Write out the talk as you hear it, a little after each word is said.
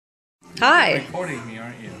Hi. You're recording me,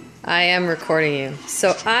 aren't you? I am recording you.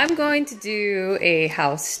 So I'm going to do a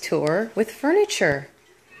house tour with furniture.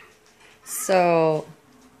 So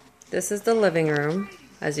this is the living room.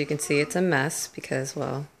 As you can see, it's a mess because,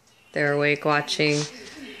 well, they're awake watching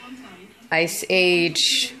Ice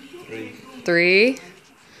Age 3.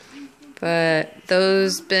 But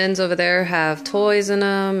those bins over there have toys in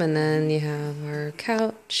them, and then you have our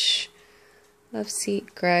couch. Love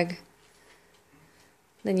seat, Greg.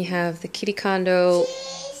 Then you have the kitty condo.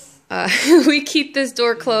 We keep this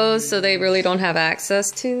door closed so they really don't have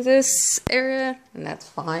access to this area, and that's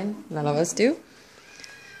fine. None of us do.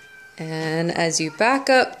 And as you back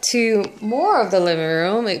up to more of the living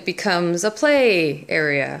room, it becomes a play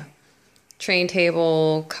area. Train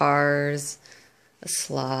table, cars, a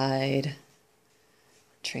slide,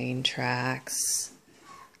 train tracks,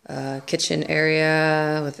 a kitchen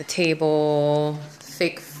area with a table,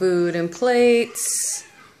 fake food and plates.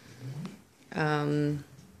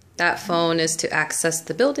 That phone is to access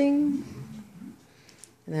the building.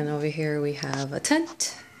 And then over here we have a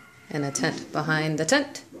tent and a tent behind the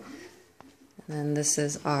tent. And then this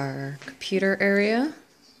is our computer area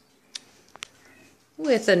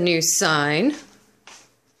with a new sign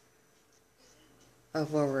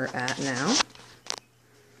of where we're at now.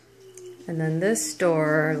 And then this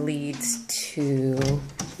door leads to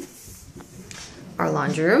our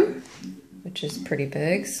laundry room, which is pretty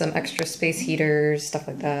big. Some extra space heaters, stuff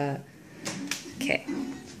like that. Okay, I'm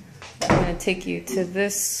gonna take you to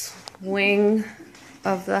this wing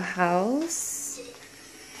of the house.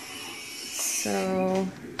 So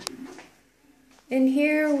in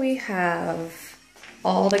here we have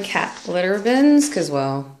all the cat litter bins because,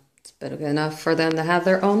 well, it's big enough for them to have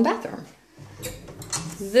their own bathroom.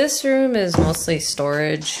 This room is mostly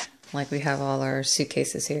storage. Like, we have all our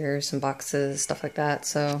suitcases here, some boxes, stuff like that.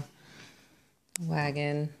 So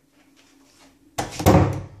wagon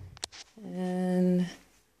and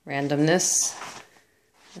randomness.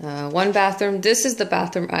 One bathroom. This is the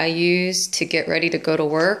bathroom I use to get ready to go to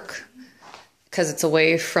work because it's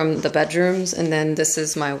away from the bedrooms. And then this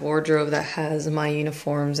is my wardrobe that has my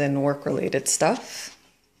uniforms and work related stuff.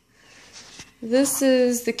 This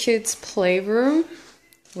is the kids' playroom,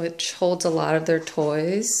 which holds a lot of their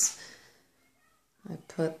toys. I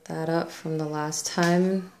put that up from the last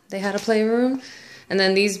time they had a playroom. And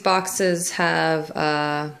then these boxes have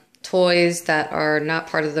toys that are not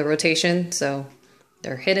part of the rotation, so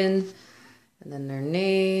they're hidden. And then their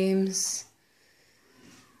names.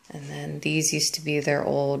 And then these used to be their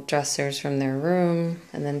old dressers from their room.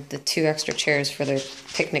 And then the 2 extra chairs for their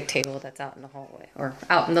picnic table that's out in the hallway, or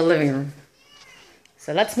out in the living room.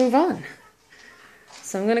 So let's move on.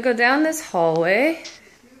 So I'm gonna go down this hallway.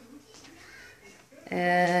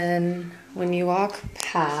 And when you walk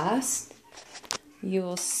past, you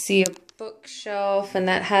will see a bookshelf, and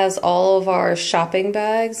that has all of our shopping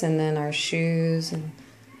bags, and then our shoes, and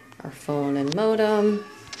our phone and modem.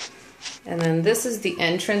 And then this is the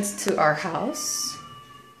entrance to our house.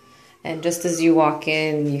 And just as you walk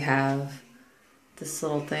in, you have this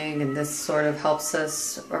little thing, and this sort of helps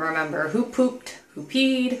us remember who pooped, who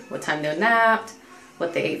peed, what time they napped,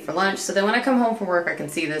 what they ate for lunch. So then when I come home from work, I can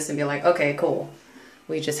see this and be like, okay, cool.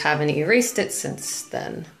 We just haven't erased it since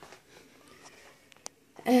then.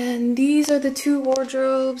 And these are the 2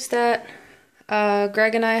 wardrobes that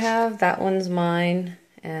Greg and I have. That one's mine,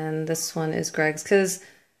 and this one is Greg's, because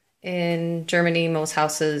in Germany, most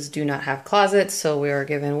houses do not have closets, so we are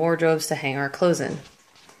given wardrobes to hang our clothes in.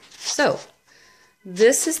 So,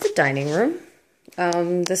 this is the dining room.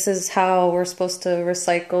 This is how we're supposed to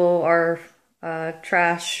recycle our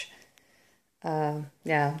trash.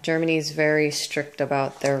 Yeah, Germany's very strict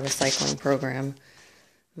about their recycling program.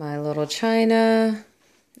 My little china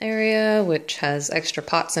area, which has extra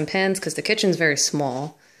pots and pans because the kitchen's very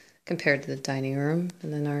small compared to the dining room.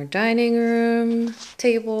 And then our dining room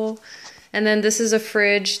table. And then this is a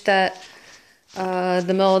fridge that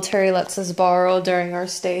the military lets us borrow during our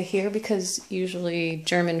stay here because usually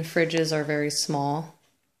German fridges are very small.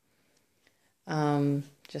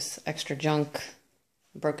 Just extra junk,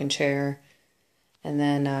 broken chair. And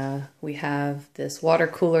then we have this water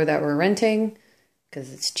cooler that we're renting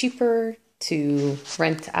because it's cheaper to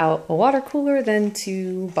rent out a water cooler than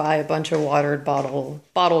to buy a bunch of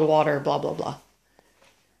bottled water, blah, blah, blah.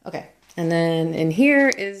 Okay, and then in here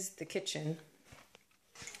is the kitchen.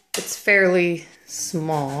 It's fairly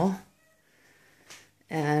small.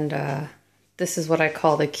 And this is what I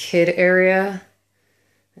call the kid area.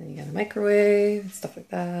 And you got a microwave and stuff like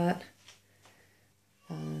that.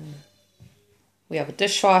 We have a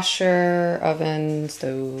dishwasher, oven,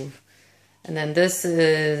 stove, And then this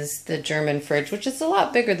is the German fridge, which is a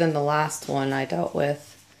lot bigger than the last one I dealt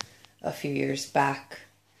with a few years back.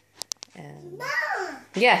 And Mom,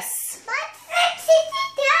 yes. my fridge is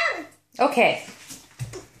down. Okay.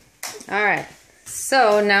 All right.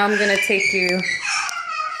 So now I'm going to take you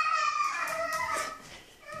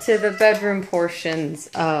to the bedroom portions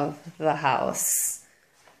of the house.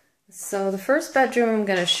 So the first bedroom I'm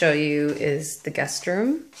going to show you is the guest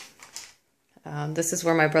room. This is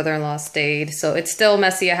where my brother-in-law stayed, so it's still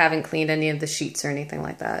messy. I haven't cleaned any of the sheets or anything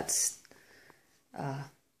like that.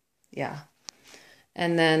 Yeah.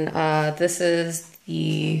 And then this is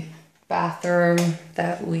the bathroom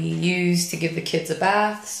that we use to give the kids a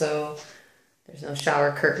bath, so there's no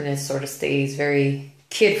shower curtain. It sort of stays very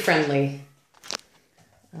kid-friendly.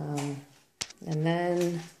 And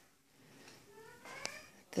then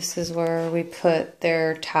this is where we put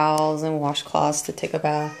their towels and washcloths to take a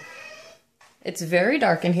bath. It's very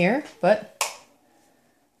dark in here, but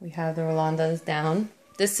we have the Rolandas down.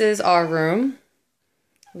 This is our room.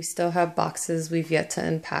 We still have boxes we've yet to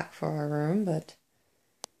unpack for our room, but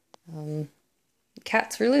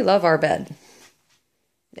cats really love our bed.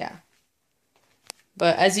 Yeah.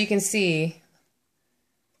 But as you can see,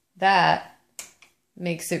 that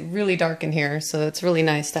makes it really dark in here, so it's really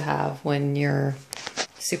nice to have when you're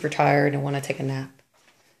super tired and want to take a nap.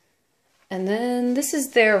 And then this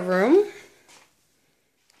is their room.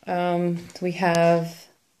 We have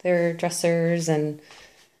their dressers, and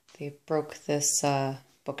they broke this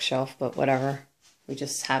bookshelf, but whatever. We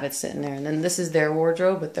just have it sitting there. And then this is their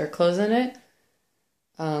wardrobe with their clothes in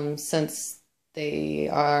it. Since they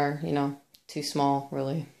are, you know, too small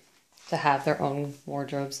really to have their own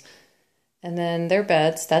wardrobes. And then their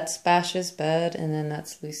beds, that's Bash's bed, and then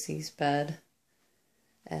that's Lucy's bed.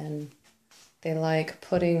 And they like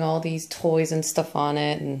putting all these toys and stuff on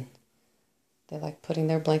it, and they like putting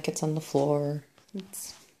their blankets on the floor.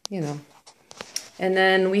 It's, you know. And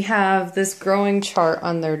then we have this growing chart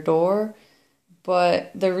on their door,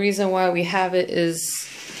 but the reason why we have it is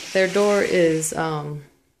their door is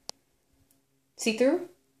see-through,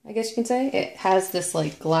 I guess you can say. It has this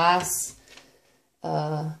like glass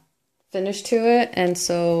finish to it, and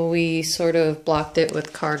so we sort of blocked it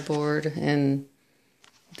with cardboard and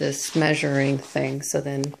this measuring thing, so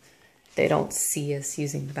then they don't see us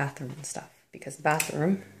using the bathroom and stuff, because the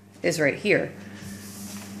bathroom is right here.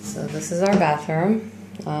 So this is our bathroom.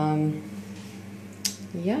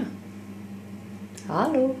 Yeah.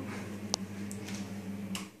 Hello.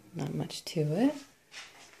 Not much to it.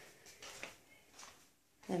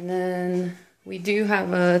 And then we do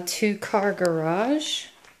have a 2-car garage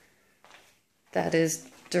that is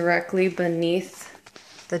directly beneath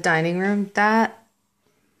the dining room. The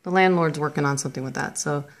landlord's working on something with that.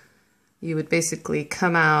 So you would basically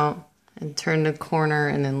come out and turn the corner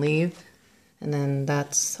and then leave. And then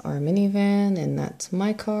that's our minivan, and that's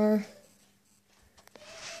my car.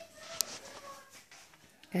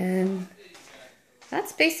 And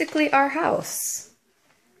that's basically our house.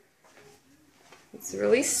 It's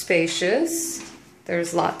really spacious.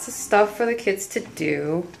 There's lots of stuff for the kids to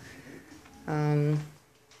do.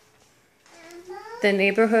 The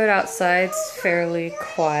neighborhood outside's fairly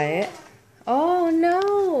quiet. Oh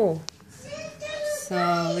no!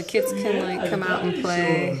 So the kids can like come out and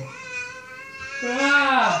play.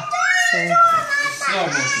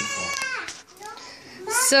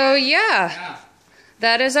 So yeah,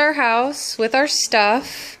 that is our house with our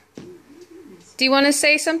stuff. Do you want to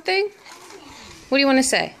say something? What do you want to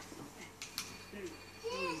say?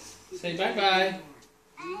 Say bye-bye.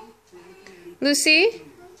 Lucy,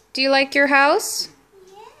 do you like your house?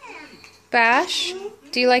 Bash,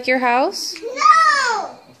 do you like your house?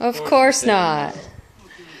 No! Of course not.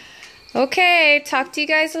 Okay, talk to you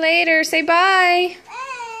guys later. Say bye.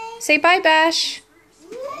 Bye. Say bye, Bash.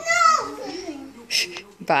 No!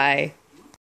 Bye.